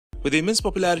With immense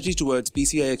popularity towards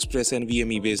PCI Express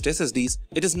NVMe based SSDs,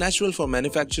 it is natural for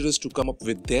manufacturers to come up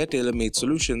with their tailor-made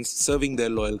solutions serving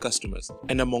their loyal customers.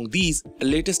 And among these, the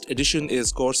latest addition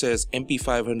is Corsair's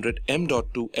MP500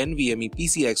 M.2 NVMe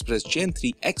PCI Express Gen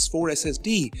 3 X4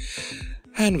 SSD.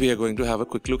 And we are going to have a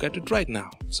quick look at it right now,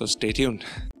 so stay tuned.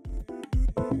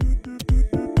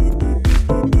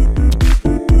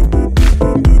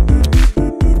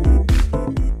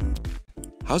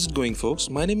 How's it going, folks?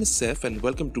 My name is Seth and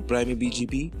welcome to Prime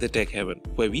BGB, the Tech Heaven,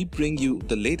 where we bring you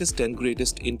the latest and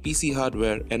greatest in PC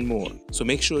hardware and more. So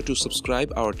make sure to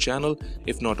subscribe our channel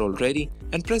if not already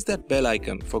and press that bell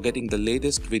icon for getting the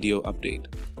latest video update.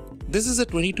 This is a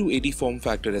 2280 form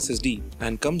factor SSD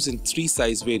and comes in 3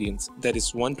 size variants, that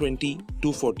is 120,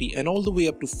 240 and all the way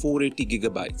up to 480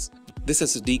 GB. This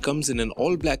SSD comes in an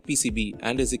all-black PCB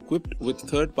and is equipped with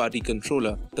third-party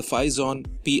controller, the Phison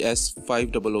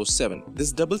PS5007.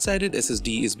 This double-sided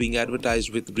SSD is being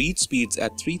advertised with read speeds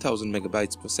at 3000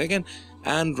 MB per second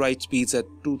and write speeds at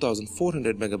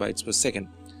 2400 MB per second.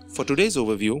 For today's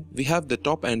overview, we have the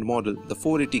top-end model, the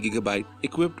 480GB,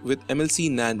 equipped with MLC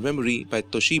NAND memory by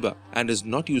Toshiba and is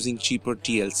not using cheaper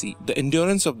TLC. The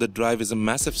endurance of the drive is a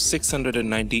massive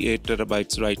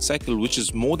 698TB write cycle, which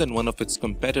is more than one of its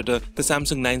competitor, the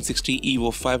Samsung 960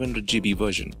 EVO 500GB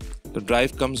version. The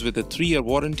drive comes with a 3-year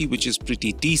warranty, which is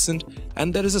pretty decent,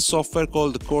 and there is a software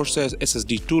called the Corsair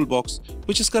SSD Toolbox,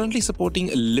 which is currently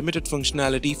supporting a limited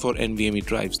functionality for NVMe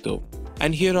drives though.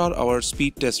 And here are our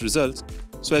speed test results.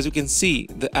 So as you can see,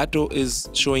 the upto is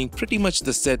showing pretty much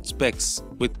the set specs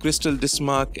with Crystal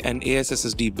Diskmark and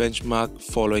ASSD benchmark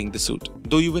following the suit.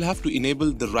 Though you will have to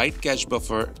enable the write cache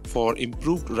buffer for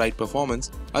improved write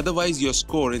performance, otherwise your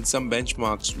score in some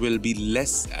benchmarks will be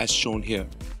less as shown here.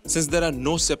 Since there are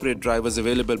no separate drivers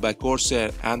available by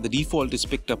Corsair and the default is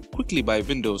picked up quickly by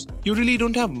Windows, you really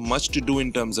don't have much to do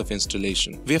in terms of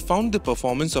installation. We have found the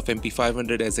performance of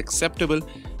MP500 as acceptable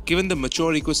given the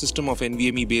mature ecosystem of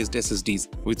NVMe based SSDs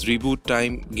with reboot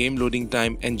time, game loading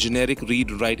time and generic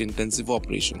read-write intensive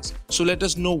operations. So let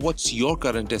us know what's your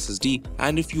current SSD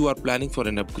and if you are planning for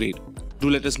an upgrade. Do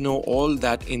let us know all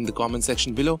that in the comment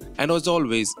section below, and as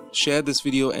always, share this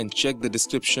video and check the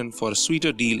description for a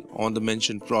sweeter deal on the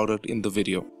mentioned product in the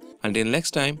video. Until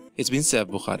next time, it's been Saif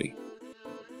Bukhari.